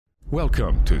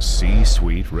Welcome to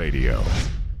C-Suite Radio.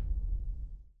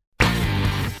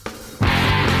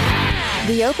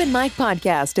 The Open Mic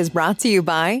Podcast is brought to you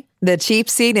by the Cheap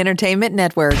Seat Entertainment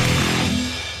Network.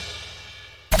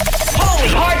 Holy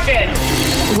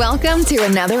heartbeat! Welcome to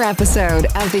another episode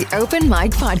of the Open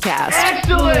Mic Podcast.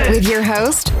 Excellent! With your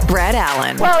host, Brett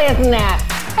Allen. Well, isn't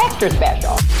that extra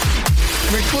special?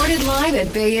 Recorded live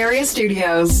at Bay Area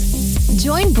Studios.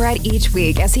 Join Brett each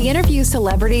week as he interviews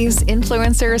celebrities,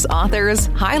 influencers, authors,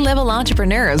 high-level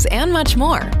entrepreneurs, and much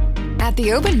more. At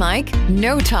the Open Mic,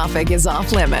 no topic is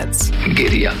off limits.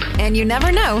 Giddy up. And you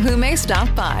never know who may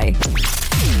stop by.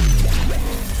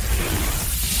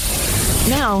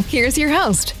 Now, here's your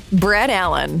host, Brett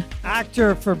Allen.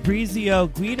 Actor Fabrizio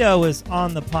Guido is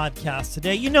on the podcast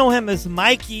today. You know him as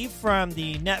Mikey from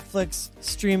the Netflix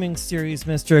streaming series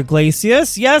Mr.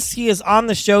 Iglesias. Yes, he is on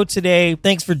the show today.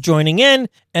 Thanks for joining in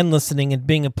and listening and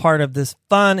being a part of this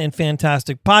fun and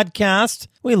fantastic podcast.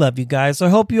 We love you guys. I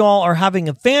hope you all are having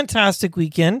a fantastic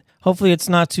weekend. Hopefully it's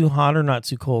not too hot or not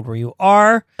too cold where you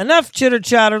are. Enough chitter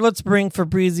chatter. Let's bring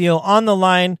Fabrizio on the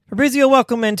line. Fabrizio,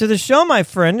 welcome into the show, my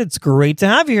friend. It's great to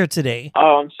have you here today.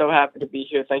 Oh, I'm so happy to be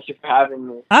here. Thank you for having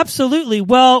me. Absolutely.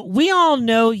 Well, we all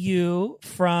know you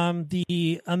from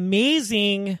the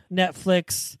amazing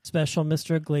Netflix special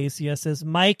Mr. Iglesias as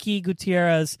Mikey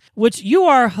Gutierrez, which you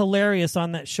are hilarious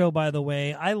on that show, by the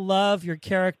way. I love your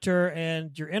character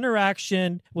and your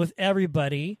interaction with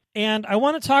everybody. And I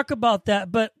want to talk about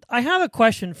that, but I have a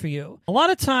question for you. A lot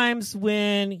of times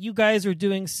when you guys are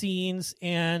doing scenes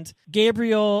and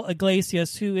Gabriel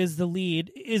Iglesias, who is the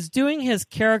lead, is doing his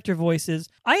character voices,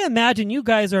 I imagine you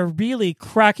guys are really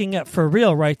cracking up for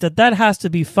real, right? That has to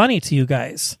be funny to you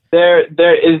guys. There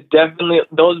is definitely,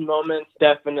 those moments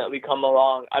definitely come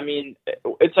along. I mean,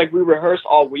 it's like we rehearse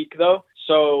all week though.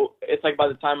 So it's like by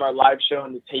the time our live show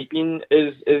and the taping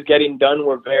is getting done,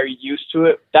 we're very used to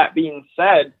it. That being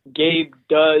said, Gabe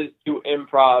does do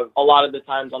improv a lot of the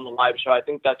times on the live show. I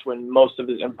think that's when most of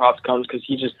his improv comes because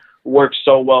he just works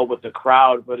so well with the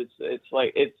crowd. But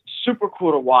it's super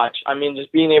cool to watch. I mean,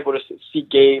 just being able to see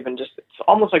Gabe and just, it's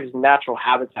almost like his natural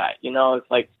habitat, you know?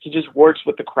 It's like he just works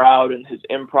with the crowd and his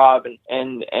improv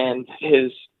and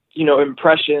his, you know,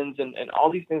 impressions and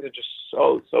all these things are just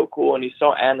so cool, and he's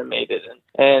so animated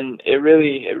and it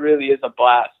really is a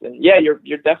blast. And yeah,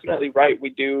 you're definitely right.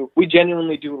 We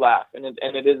genuinely do laugh, and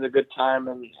it is a good time,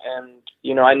 and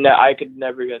you know, I could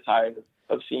never get tired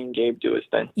of seeing Gabe do his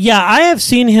thing. Yeah, I have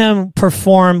seen him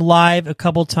perform live a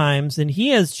couple times, and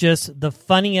he is just the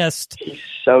funniest. He's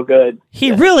so good.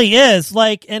 He really is.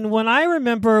 Like, and when I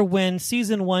remember when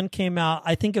season 1 came out,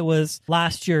 I think it was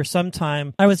last year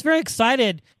sometime, I was very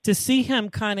excited to see him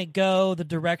kind of go the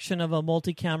direction of a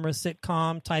multi-camera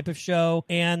sitcom type of show.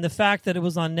 And the fact that it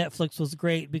was on Netflix was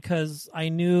great because I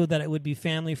knew that it would be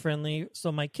family friendly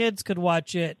so my kids could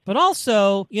watch it. But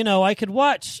also, you know, I could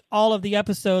watch all of the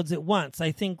episodes at once.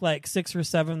 I think like 6 or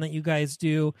 7 that you guys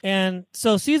do. And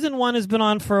so season 1 has been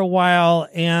on for a while,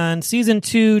 and season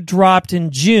 2 dropped in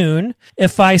June.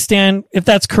 If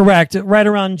that's correct, right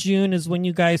around June is when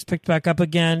you guys picked back up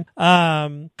again.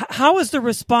 How has the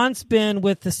response been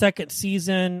with the second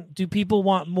season? Do people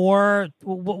want more?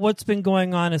 What's been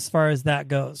going on as far as that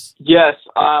goes? Yes,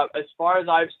 as far as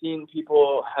I've seen,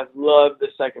 people have loved the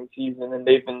second season, and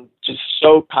they've been just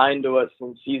so kind to us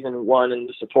since season 1, and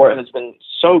the support has been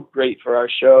so great for our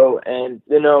show. And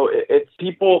you know, it's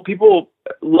people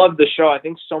love the show. I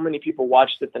think so many people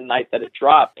watched it the night that it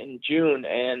dropped in June,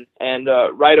 and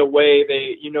right away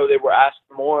they were asked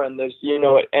for more, and there's, you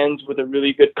know, it ends with a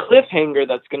really good cliffhanger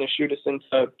that's going to shoot us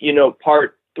into, you know,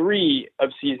 part 3 of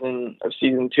season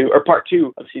 2, or part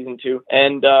 2 of season 2.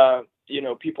 And you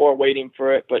know, people are waiting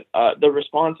for it, but the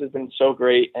response has been so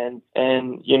great, and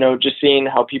you know, just seeing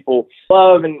how people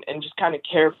love and just kind of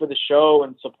care for the show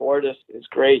and support us is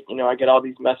great. You know, I get all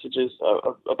these messages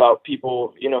about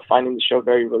people, you know, finding the show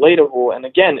very relatable, and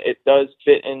again, it does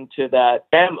fit into that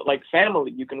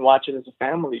family. You can watch it as a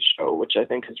family show, which I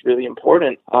think is really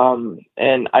important.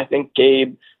 And I think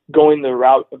Gabe going the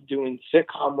route of doing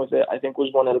sitcom with it, I think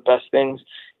was one of the best things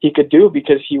he could do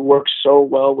because he works so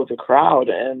well with the crowd,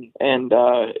 and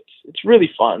it's really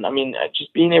fun. I mean,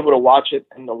 just being able to watch it,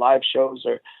 and the live shows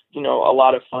are, you know, a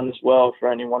lot of fun as well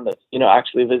for anyone that's, you know,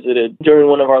 actually visited during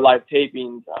one of our live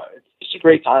tapings. It's a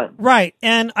great time. Right.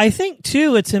 And I think,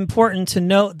 too, it's important to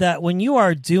note that when you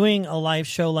are doing a live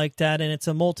show like that and it's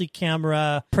a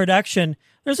multi-camera production,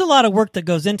 There's a lot of work that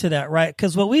goes into that, right?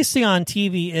 Because what we see on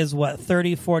TV is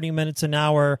 30, 40 minutes an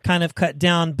hour kind of cut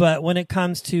down. But when it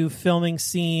comes to filming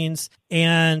scenes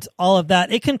and all of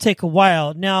that, it can take a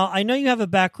while. Now, I know you have a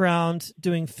background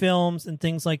doing films and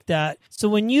things like that. So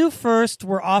when you first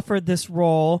were offered this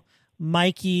role,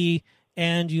 Mikey,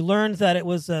 and you learned that it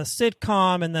was a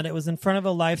sitcom and that it was in front of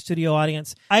a live studio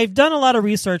audience, I've done a lot of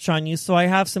research on you, so I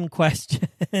have some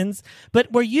questions.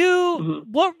 But were you,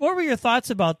 what were your thoughts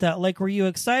about that? Like, were you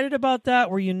excited about that?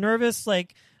 Were you nervous?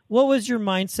 Like, what was your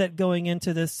mindset going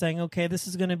into this, saying, okay, this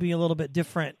is going to be a little bit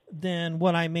different than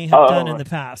what I may have done in the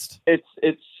past? It's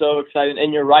so exciting.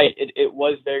 And you're right. It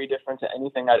was very different to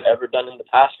anything I'd ever done in the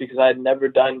past, because I had never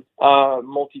done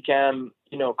multicam,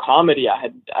 comedy. I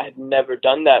had never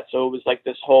done that. So it was like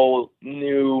this whole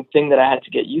new thing that I had to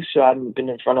get used to. I hadn't been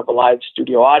in front of a live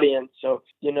studio audience. So,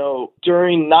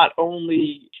 during not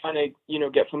only trying to,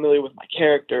 get familiar with my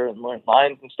character and learn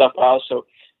lines and stuff, I also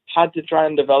had to try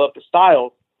and develop a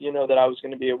style, that I was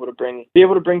going to be able to bring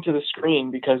to the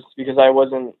screen, because I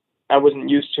wasn't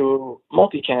used to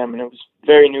multicam, and it was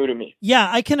very new to me. Yeah,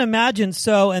 I can imagine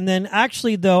so. And then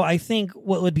actually, though, I think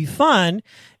what would be fun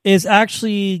is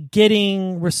actually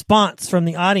getting response from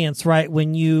the audience, right?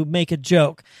 When you make a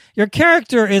joke. Your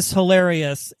character is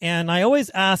hilarious. And I always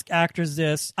ask actors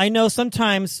this. I know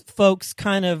sometimes folks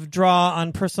kind of draw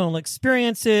on personal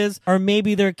experiences, or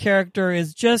maybe their character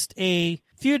is just a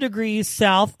few degrees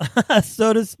south,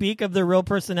 so to speak, of their real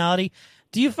personality.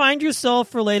 Do you find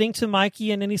yourself relating to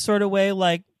Mikey in any sort of way?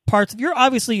 Like, you're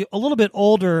obviously a little bit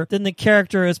older than the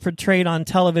character is portrayed on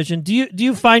television. Do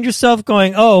you find yourself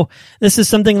going, oh, this is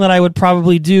something that I would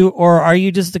probably do, or are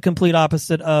you just the complete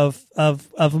opposite of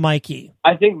Mikey?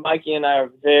 I think Mikey and I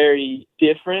are very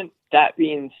different. That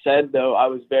being said, though, I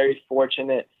was very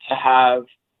fortunate to have,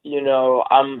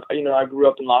 I grew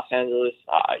up in Los Angeles.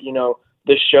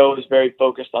 The show is very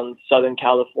focused on Southern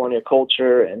California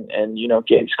culture and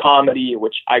Gabe's comedy,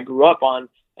 which I grew up on.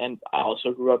 And I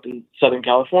also grew up in Southern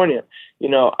California.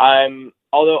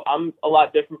 Although I'm a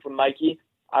lot different from Mikey,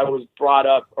 I was brought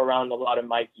up around a lot of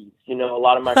Mikeys. A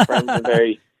lot of my friends are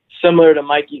very similar to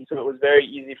Mikey. So it was very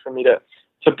easy for me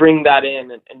to bring that in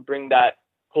and bring that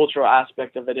cultural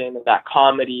aspect of it in, and that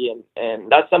comedy.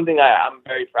 And that's something I'm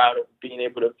very proud of, being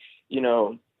able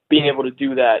to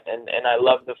do that. And I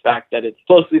love the fact that it's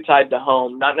closely tied to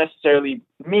home, not necessarily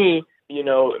me,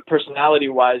 personality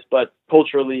wise, but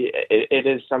culturally it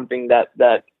is something that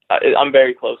I'm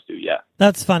very close to. Yeah.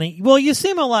 That's funny. Well, you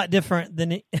seem a lot different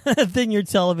than your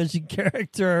television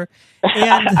character.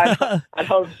 And I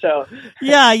hope so.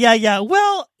 Yeah.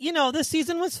 Well, this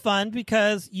season was fun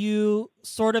because you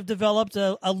sort of developed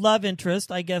a love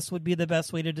interest, I guess would be the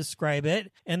best way to describe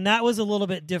it. And that was a little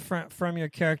bit different from your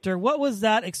character. What was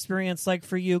that experience like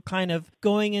for you, kind of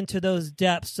going into those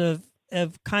depths of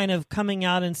kind of coming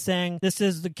out and saying, this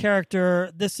is the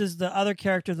character, this is the other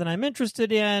character that I'm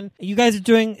interested in? You guys are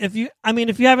doing, if you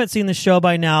haven't seen the show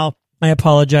by now, I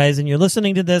apologize, and you're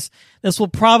listening to this will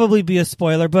probably be a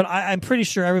spoiler, but I'm pretty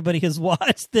sure everybody has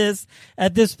watched this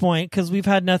at this point, because we've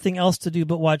had nothing else to do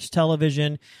but watch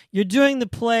television. You're doing the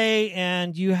play,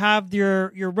 and you have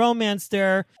your romance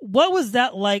there. What was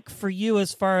that like for you,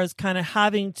 as far as kind of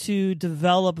having to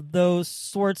develop those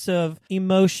sorts of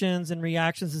emotions and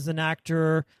reactions as an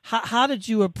actor? How did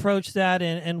you approach that,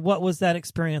 and what was that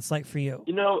experience like for you?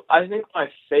 I think my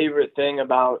favorite thing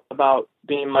about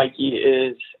being Mikey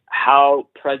is how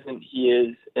present he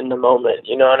is in the moment,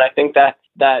 and I think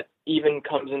that even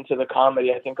comes into the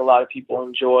comedy. I think a lot of people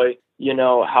enjoy,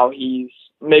 how he's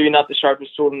maybe not the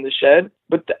sharpest tool in the shed,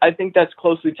 but I think that's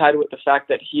closely tied with the fact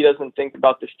that he doesn't think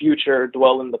about the future or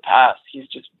dwell in the past. He's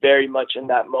just very much in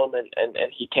that moment, and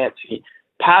he can't see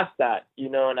past that,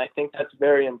 and I think that's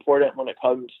very important when it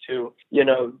comes to,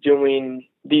 doing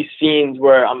these scenes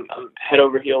where I'm head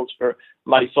over heels for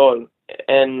Marisol.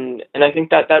 And I think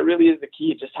that really is the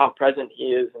key, just how present he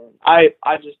is. And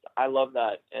I love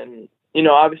that. And,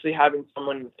 obviously having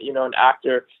someone, an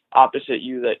actor opposite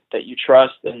you that you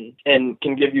trust and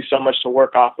can give you so much to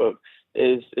work off of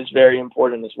is very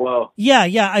important as well.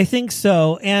 Yeah, I think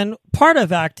so. And part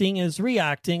of acting is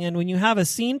reacting. And when you have a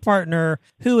scene partner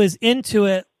who is into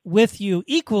it with you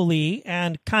equally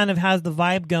and kind of has the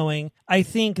vibe going, I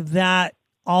think that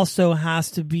also has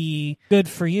to be good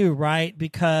for you, right?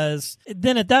 Because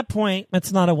then at that point,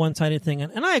 it's not a one-sided thing.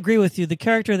 And I agree with you. The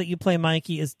character that you play,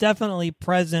 Mikey, is definitely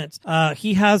present.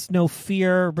 He has no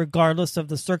fear regardless of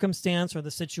the circumstance or the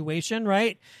situation,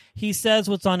 right? He says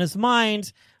what's on his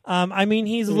mind.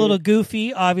 He's a little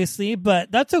goofy, obviously,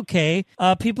 but that's okay.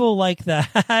 People like that.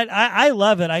 I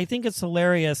love it. I think it's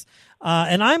hilarious.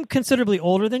 And I'm considerably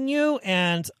older than you,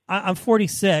 and I'm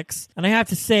 46. And I have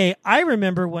to say, I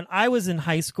remember when I was in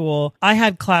high school, I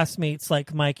had classmates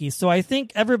like Mikey. So I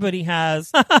think everybody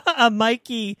has a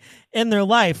Mikey in their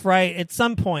life, right? At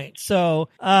some point. So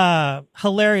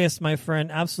hilarious, my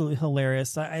friend. Absolutely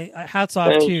hilarious. I hats off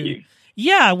Thank to you.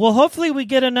 Yeah, well, hopefully we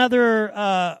get another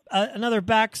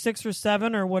back 6 or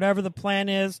 7 or whatever the plan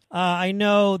is. I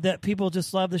know that people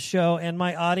just love the show, and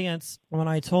my audience, when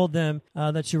I told them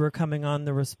that you were coming on,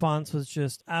 the response was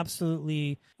just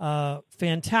absolutely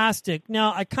fantastic.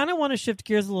 Now, I kind of want to shift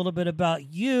gears a little bit about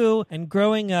you and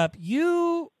growing up.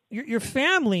 Your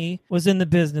family was in the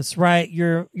business, right?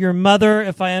 Your mother,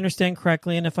 if I understand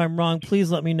correctly, and if I'm wrong,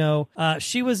 please let me know.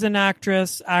 She was an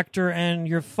actor, and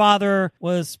your father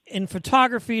was in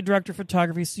photography, director of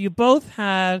photography. So you both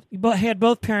had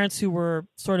both parents who were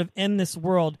sort of in this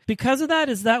world. Because of that,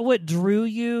 is that what drew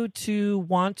you to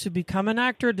want to become an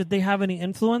actor? Did they have any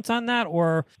influence on that,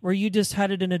 or were you just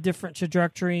headed in a different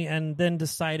trajectory and then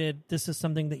decided this is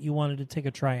something that you wanted to take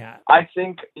a try at? I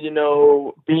think,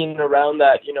 being around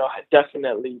that, had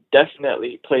definitely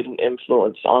played an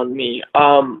influence on me.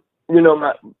 During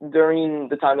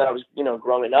the time that I was,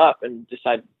 growing up and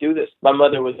decided to do this, my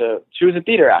mother was a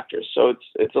theater actress. So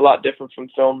it's a lot different from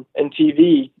film and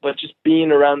TV, but just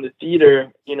being around the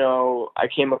theater, I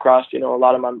came across, a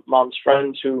lot of my mom's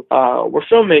friends who were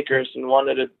filmmakers and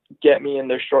wanted to get me in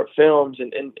their short films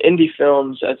and indie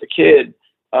films as a kid.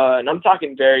 And I'm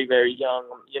talking very, very young,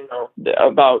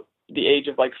 about the age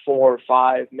of like 4 or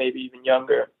 5, maybe even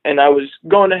younger. And I was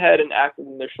going ahead and acting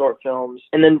in their short films.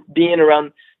 And then being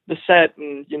around the set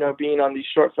and, being on these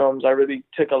short films, I really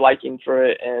took a liking for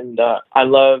it. And I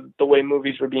loved the way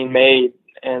movies were being made.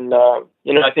 And,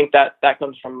 I think that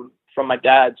comes from my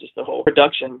dad. Just the whole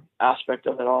production aspect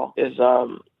of it all is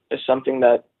something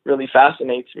that really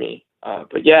fascinates me.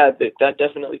 But yeah, that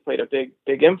definitely played a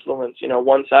big influence.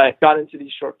 Once I got into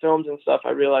these short films and stuff, I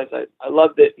realized I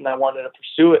loved it and I wanted to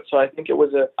pursue it. So I think it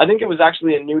was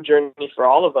actually a new journey for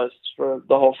all of us, for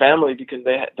the whole family, because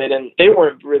they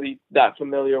weren't really that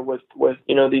familiar with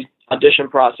these audition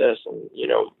process and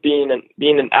being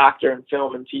an actor in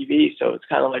film and TV. So it's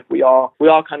kind of like we all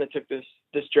kind of took this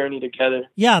journey together.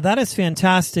 Yeah, that is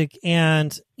fantastic.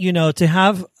 And to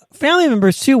have family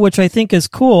members too, which I think is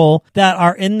cool, that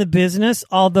are in the business,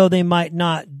 although they might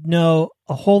not know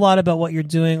a whole lot about what you're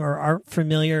doing or aren't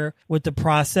familiar with the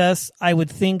process. I would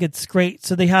think it's great.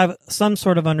 So they have some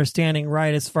sort of understanding,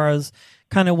 right, as far as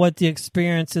kind of what the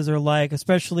experiences are like,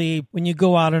 especially when you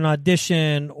go out and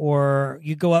audition or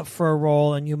you go up for a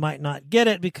role and you might not get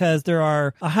it because there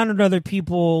are 100 other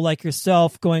people like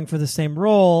yourself going for the same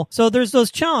role. So there's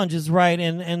those challenges, right?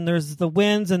 And there's the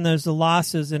wins and there's the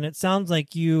losses. And it sounds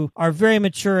like you are very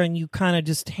mature and you kind of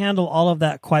just handle all of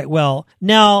that quite well.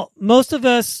 Now, most of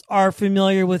us are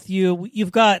familiar with you.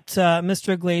 You've got Mr.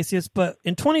 Iglesias, but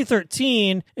in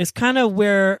 2013 is kind of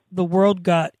where the world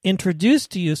got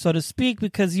introduced to you, so to speak,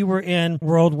 because you were in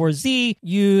World War Z.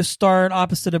 You starred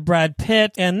opposite of Brad Pitt,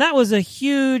 and that was a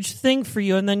huge thing for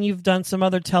you. And then you've done some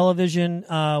other television,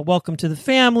 Welcome to the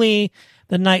Family,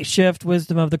 The Night Shift,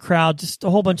 Wisdom of the Crowd, just a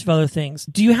whole bunch of other things.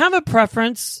 Do you have a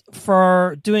preference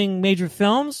for doing major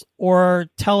films or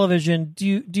television? Do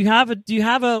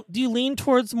you lean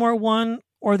towards more one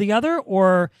or the other,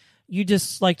 or you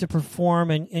just like to perform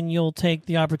and you'll take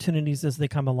the opportunities as they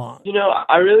come along?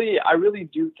 I really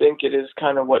do think it is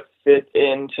kind of what fit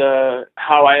into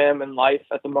how I am in life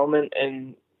at the moment,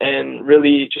 and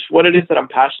really just what it is that I'm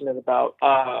passionate about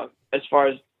as far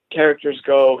as characters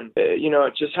go. And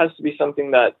it just has to be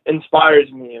something that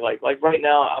inspires me. Like right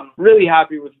now, I'm really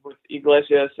happy with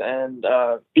Iglesias, and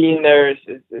being there is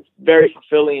very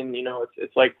fulfilling.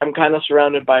 It's like I'm kind of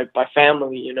surrounded by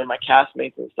family, my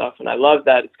castmates and stuff, and I love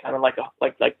that. It's kind of like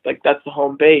that's the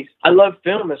home base. I love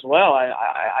film as well.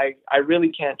 I really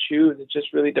can't choose. It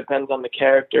just really depends on the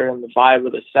character and the vibe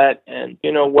of the set, and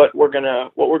what we're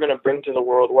gonna bring to the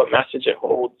world, what message it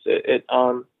holds.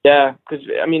 Yeah, because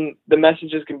the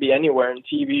messages can be anywhere in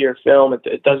TV or film.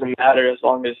 It doesn't matter, as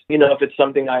long as if it's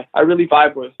something I really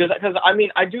vibe with. Because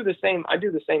I do the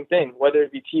same thing, whether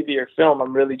it be TV or film.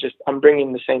 I'm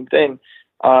bringing the same thing.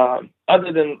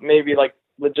 Other than maybe like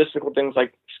logistical things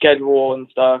like schedule and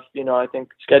stuff. I think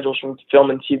schedules from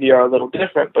film and TV are a little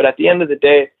different. But at the end of the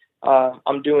day,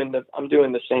 I'm doing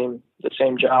the same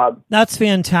job. That's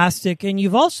fantastic. And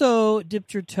you've also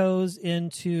dipped your toes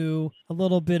into a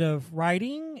little bit of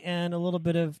writing and a little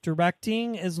bit of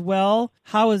directing as well.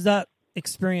 How has that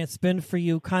experience been for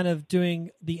you, kind of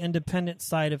doing the independent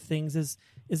side of things? Is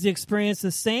the experience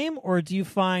the same, or do you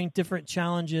find different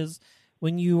challenges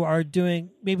when you are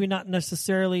doing maybe not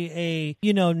necessarily a,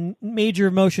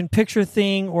 major motion picture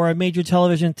thing or a major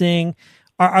television thing?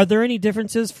 Are there any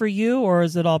differences for you, or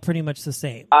is it all pretty much the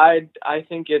same? I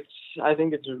think it's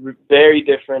very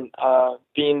different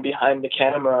being behind the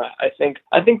camera. I think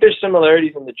there's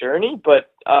similarities in the journey,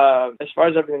 but as far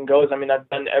as everything goes, I mean, I've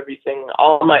done everything,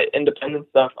 all my independent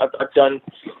stuff I've done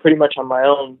pretty much on my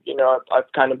own.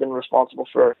 I've kind of been responsible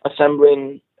for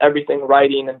assembling everything,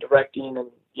 writing and directing, and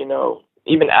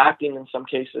even acting in some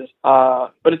cases.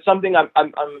 But it's something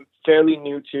I'm fairly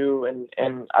new to,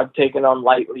 and I've taken on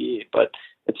lightly, but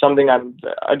it's something I'm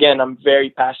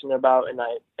very passionate about,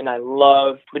 and I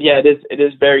love. But yeah, it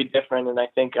is very different, and I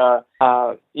think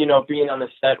being on the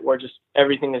set where just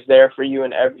everything is there for you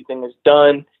and everything is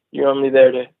done, you're only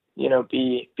there to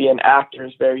be an actor,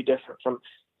 is very different from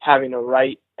having to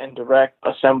write and direct,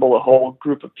 assemble a whole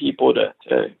group of people to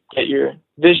get your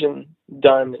vision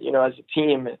done, as a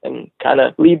team, and kind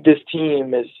of lead this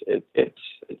team. It's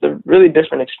a really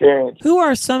different experience. Who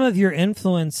are some of your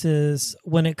influences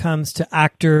when it comes to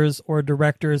actors or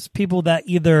directors, people that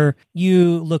either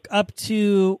you look up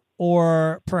to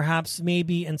or perhaps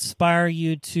maybe inspire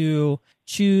you to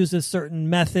choose a certain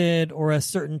method or a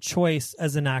certain choice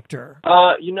as an actor?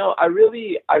 I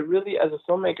really, as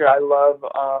a filmmaker, I love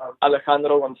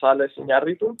Alejandro González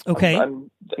Iñárritu. Okay.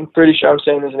 I'm pretty sure I'm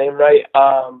saying his name right.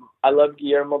 I love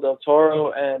Guillermo del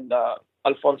Toro and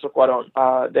Alfonso Cuarón.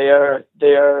 They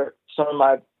are some of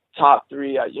my top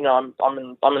three. I'm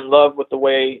in love with the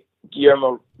way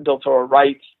Guillermo del Toro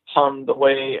writes. The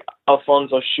way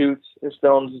Alfonso shoots his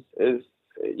films is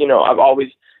I've always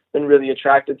been really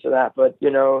attracted to that, but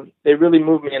they really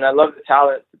move me, and I love the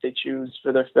talent that they choose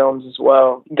for their films as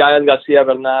well. Gael Garcia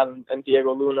Bernal and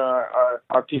Diego Luna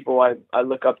are people I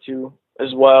look up to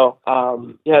as well.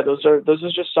 Those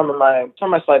are just some of my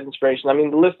slight inspiration. I mean,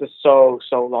 the list is so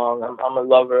long. I'm a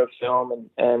lover of film,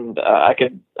 and I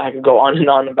could go on and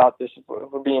on about this if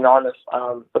we're being honest.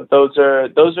 But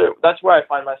that's where I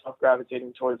find myself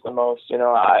gravitating towards the most.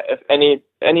 If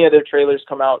any other trailers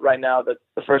come out right now, that's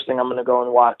the first thing I'm going to go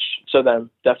and watch. So then,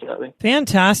 definitely.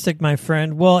 Fantastic, my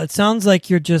friend. Well, it sounds like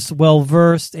you're just well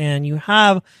versed and you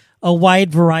have a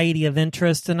wide variety of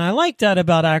interests. And I like that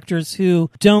about actors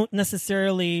who don't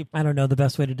necessarily, I don't know, the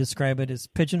best way to describe it is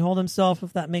pigeonhole themselves,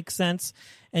 if that makes sense.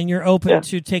 And you're open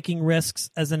to taking risks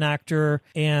as an actor,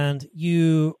 and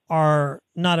you are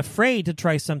not afraid to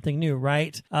try something new,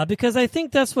 right? Because I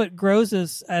think that's what grows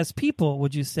us as people,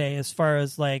 would you say, as far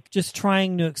as like just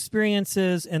trying new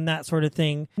experiences and that sort of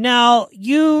thing. Now,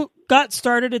 you got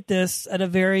started at this at a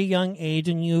very young age,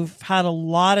 and you've had a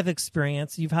lot of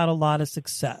experience. You've had a lot of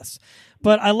success.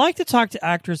 But I like to talk to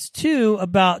actors, too,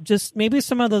 about just maybe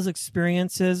some of those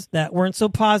experiences that weren't so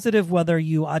positive, whether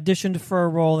you auditioned for a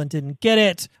role and didn't get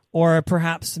it, or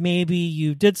perhaps maybe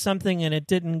you did something and it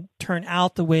didn't turn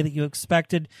out the way that you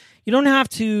expected. You don't have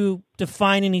to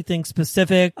define anything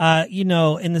specific,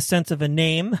 in the sense of a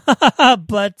name.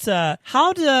 But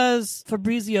how does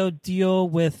Fabrizio deal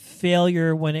with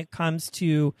failure when it comes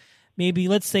to maybe,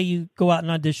 let's say you go out and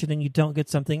audition and you don't get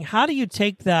something? How do you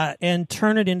take that and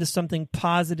turn it into something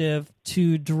positive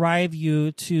to drive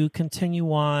you to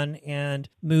continue on and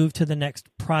move to the next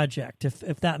project,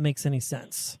 if that makes any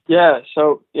sense? Yeah.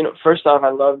 So, first off, I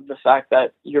love the fact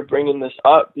that you're bringing this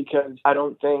up, because I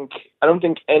don't think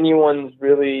anyone's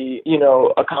really,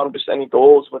 accomplished any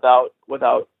goals without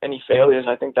any failures.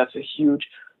 I think that's a huge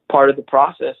part of the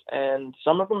process, and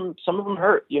some of them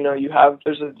hurt.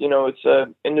 It's a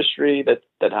industry that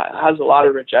has a lot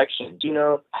of rejections.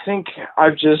 I think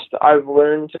I've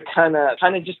learned to kind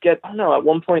of just get, I don't know, at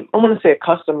one point, I don't want to say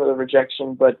accustomed to the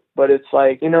rejection, but it's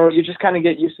like, you just kind of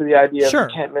get used to the idea of you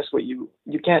can't miss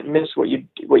what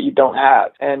you don't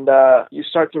have, and you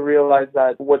start to realize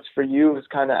that what's for you is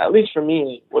kind of, at least for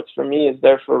me, what's for me is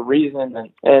there for a reason,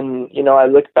 and I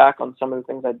look back on some of the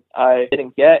things that I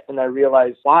didn't get, and I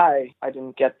realize why I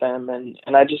didn't get them, and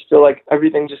I just feel like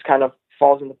everything just kind of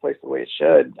falls into place the way it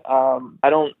should. I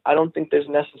don't think there's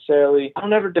necessarily, I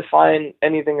don't ever define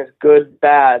anything as good,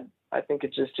 bad. I think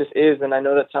it just is, and I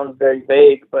know that sounds very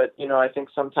vague, but I think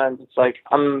sometimes it's like,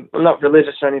 I'm not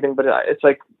religious or anything, but it's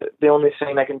like the only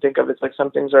saying I can think of. It's like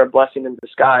some things are a blessing in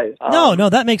disguise. No,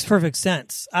 that makes perfect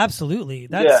sense. Absolutely,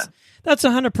 that's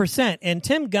 100%. And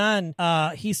Tim Gunn,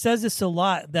 he says this a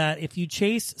lot, that if you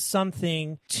chase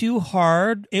something too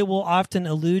hard, it will often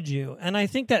elude you, and I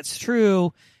think that's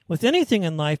true with anything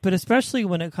in life, but especially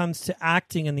when it comes to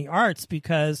acting in the arts,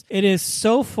 because it is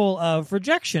so full of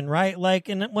rejection, right? Like,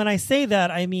 and when I say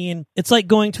that, I mean, it's like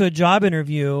going to a job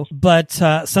interview, but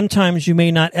sometimes you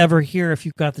may not ever hear if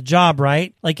you've got the job,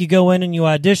 right? Like you go in and you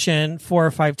audition 4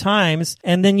 or 5 times,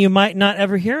 and then you might not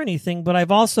ever hear anything. But I've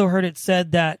also heard it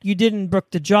said that you didn't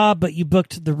book the job, but you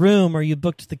booked the room, or you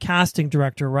booked the casting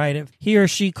director, right? If he or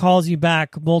she calls you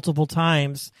back multiple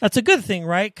times, that's a good thing,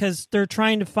 right? Because they're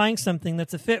trying to find something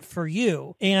that's a fit for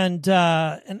you. And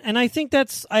I think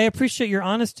I appreciate your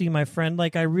honesty, my friend.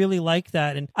 Like, I really like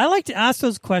that. And I like to ask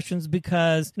those questions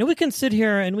because, we can sit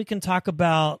here and we can talk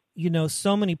about,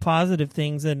 so many positive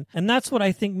things. And that's what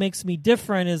I think makes me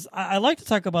different is I like to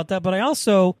talk about that, but I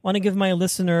also want to give my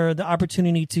listener the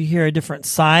opportunity to hear a different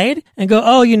side and go,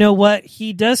 oh, you know what?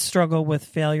 He does struggle with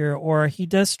failure, or he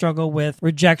does struggle with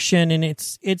rejection. And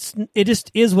it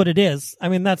just is what it is. I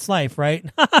mean, that's life, right?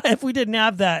 If we didn't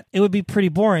have that, it would be pretty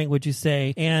boring, would you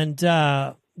say? And,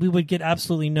 we would get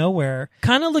absolutely nowhere.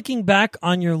 Kind of looking back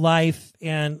on your life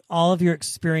and all of your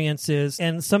experiences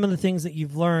and some of the things that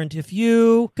you've learned, if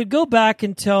you could go back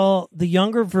and tell the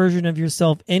younger version of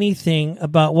yourself anything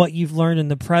about what you've learned in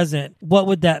the present, what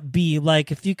would that be?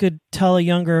 Like, if you could tell a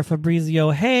younger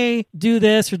Fabrizio, hey, do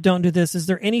this or don't do this, is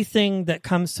there anything that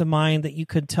comes to mind that you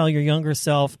could tell your younger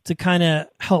self to kind of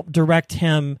help direct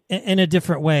him in a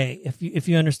different way? If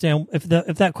you understand, if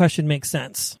that question makes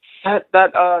sense.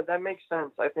 That makes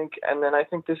sense, I think. And then I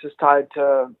think this is tied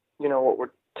to, what we're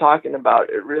talking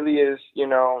about. It really is,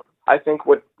 I think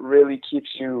what really keeps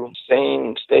you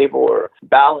sane, stable, or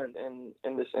balanced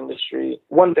in this industry.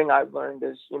 One thing I've learned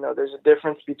is, there's a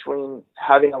difference between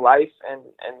having a life and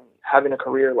having a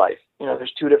career life.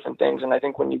 There's 2 different things. And I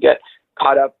think when you get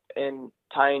caught up in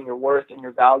tying your worth and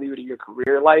your value to your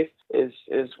career life is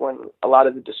when a lot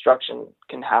of the destruction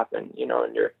can happen,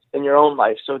 in your own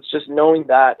life. So it's just knowing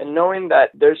that and knowing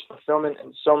that there's fulfillment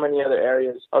in so many other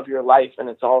areas of your life, and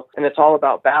it's all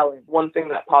about balance. One thing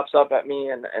that pops up at me,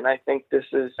 and I think this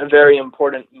is a very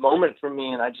important moment for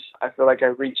me, and I feel like I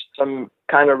reached some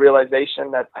kind of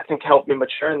realization that I think helped me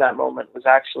mature in that moment, was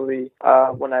actually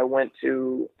when I went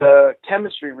to the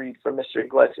chemistry read for Mr.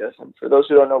 Iglesias. And for those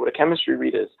who don't know what a chemistry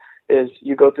read is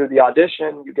you go through the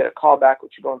audition, you get a call back,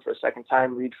 which you go in for a second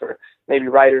time, read for maybe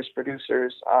writers,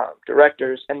 producers,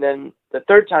 directors. And then the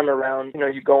third time around,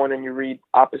 you go in and you read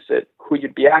opposite who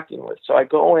you'd be acting with. So I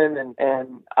go in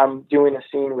and I'm doing a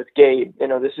scene with Gabe.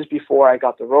 This is before I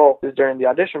got the role. This is during the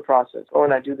audition process. Oh,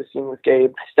 and I do the scene with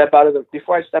Gabe.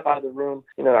 Before I step out of the room,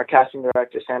 our casting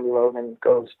director, Sandy Logan,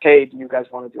 goes, hey, do you guys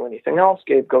want to do anything else?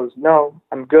 Gabe goes, no,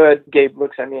 I'm good. Gabe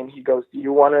looks at me and he goes, do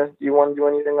you want to do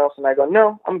anything else? And I go,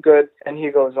 no, I'm good. And he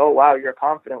goes, oh, wow, you're a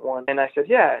confident one. And I said,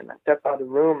 yeah. And I step out of the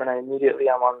room and I immediately,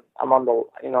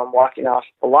 I'm walking off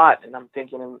the lot, and I'm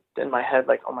thinking in my head,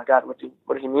 like, oh my God, what did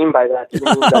he mean by that? Did he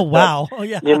mean that wow. Oh,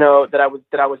 yeah. That I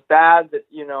was bad,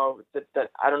 that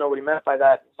I don't know what he meant by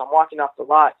that. So I'm walking off the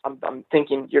lot. I'm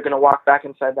thinking, you're going to walk back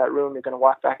inside that room. You're going to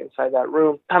walk back inside that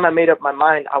room. By the time I made up my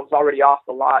mind, I was already off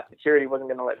the lot. Security wasn't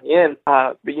going to let me in.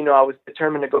 But, I was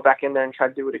determined to go back in there and try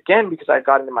to do it again because I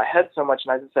got into my head so much.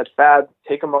 And I just said, Fab,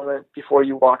 take a moment before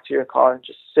you walk to your car and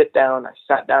just sit down. I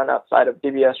sat down outside of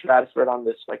DBS Radford on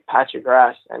this patch of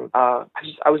grass. And I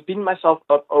was beating myself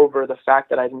up over the fact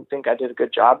that I didn't think I did a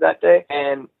good job that day.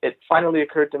 And it finally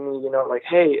occurred to me,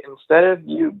 hey, instead of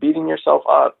you beating yourself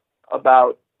up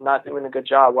about not doing a good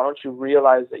job, why don't you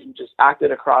realize that you just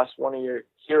acted across one of your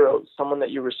heroes, someone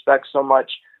that you respect so much,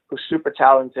 who's super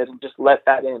talented, and just let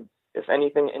that in. If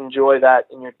anything, enjoy that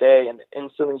in your day. And it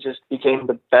instantly just became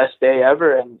the best day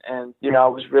ever. And I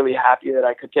was really happy that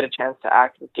I could get a chance to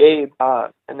act with Gabe.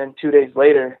 And then 2 days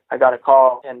later, I got a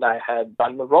call and I had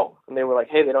done the role. And they were like,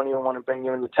 hey, they don't even want to bring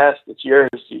you in the test. It's yours.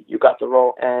 You got the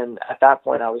role. And at that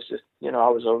point, I was just, I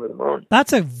was over the moon.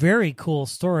 That's a very cool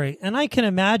story. And I can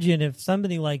imagine if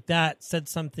somebody like that said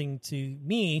something to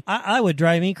me, I would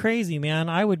drive me crazy, man.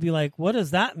 I would be like, what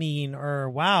does that mean? Or,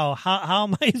 wow, how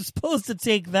am I supposed to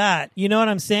take that? You know what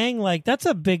I'm saying? Like, that's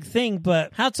a big thing,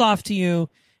 but hats off to you.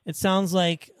 It sounds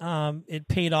like it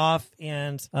paid off,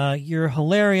 and you're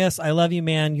hilarious. I love you,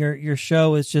 man. Your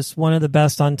show is just one of the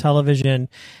best on television.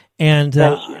 And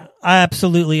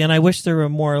absolutely, and I wish there were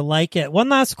more like it. One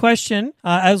last question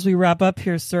as we wrap up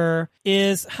here, sir,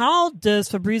 is how does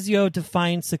Fabrizio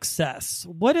define success?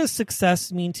 What does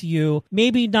success mean to you?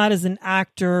 Maybe not as an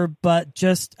actor, but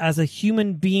just as a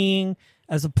human being,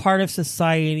 as a part of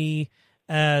society,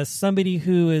 as somebody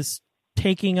who is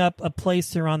taking up a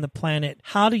place here on the planet.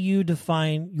 How do you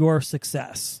define your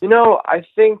success? I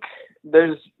think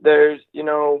there's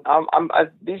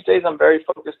these days I'm very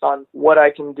focused on what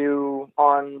I can do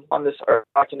on this earth.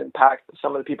 I can impact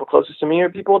some of the people closest to me or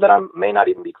people that I may not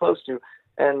even be close to.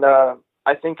 And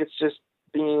I think it's just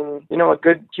being, a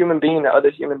good human being to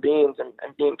other human beings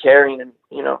and being caring and,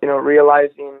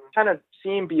 realizing, kind of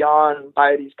seeing beyond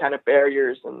society's kind of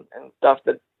barriers and stuff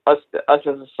that us as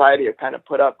a society have kind of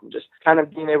put up, and just kind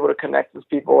of being able to connect with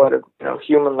people at a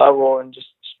human level and just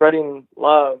spreading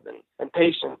love and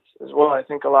patience as well. I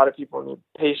think a lot of people need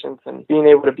patience and being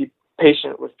able to be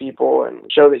patient with people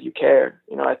and show that you care.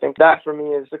 I think that for me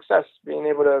is success, being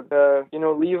able to,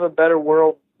 leave a better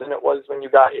world than it was when you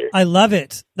got here. I love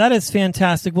it. That is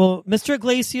fantastic. Well, Mr.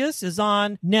 Iglesias is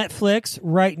on Netflix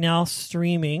right now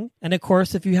streaming. And of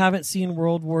course, if you haven't seen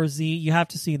World War Z, you have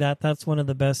to see that. That's one of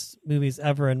the best movies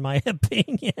ever, in my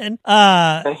opinion.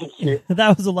 Thank you.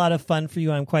 That was a lot of fun for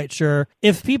you, I'm quite sure.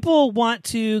 If people want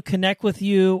to connect with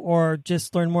you or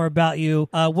just learn more about you,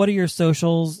 what are your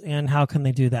socials and how can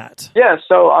they do that? Yeah,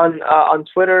 so on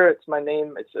Twitter, it's my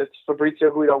name. It's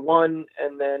Fabrizio Guido 1,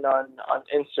 and then on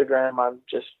Instagram, I'm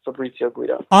just Fabrizio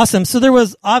Guido. Awesome. So there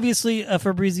was obviously a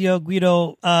Fabrizio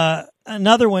Guido,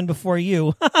 another one before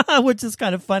you, which is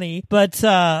kind of funny, but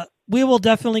we will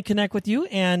definitely connect with you.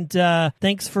 And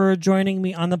thanks for joining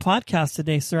me on the podcast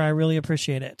today, sir. I really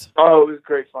appreciate it. Oh, it was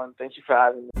great fun. Thank you for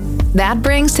having me. That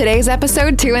brings today's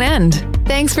episode to an end.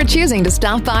 Thanks for choosing to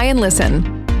stop by and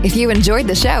listen. If you enjoyed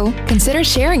the show, consider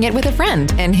sharing it with a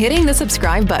friend and hitting the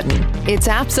subscribe button. It's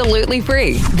absolutely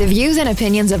free. The views and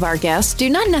opinions of our guests do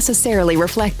not necessarily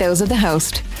reflect those of the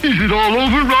host. Is it all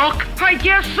over, Rock? I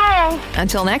guess so.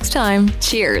 Until next time,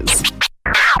 cheers.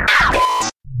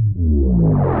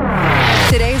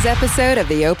 Today's episode of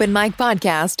the Open Mic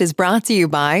Podcast is brought to you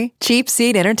by Cheap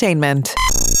Seat Entertainment.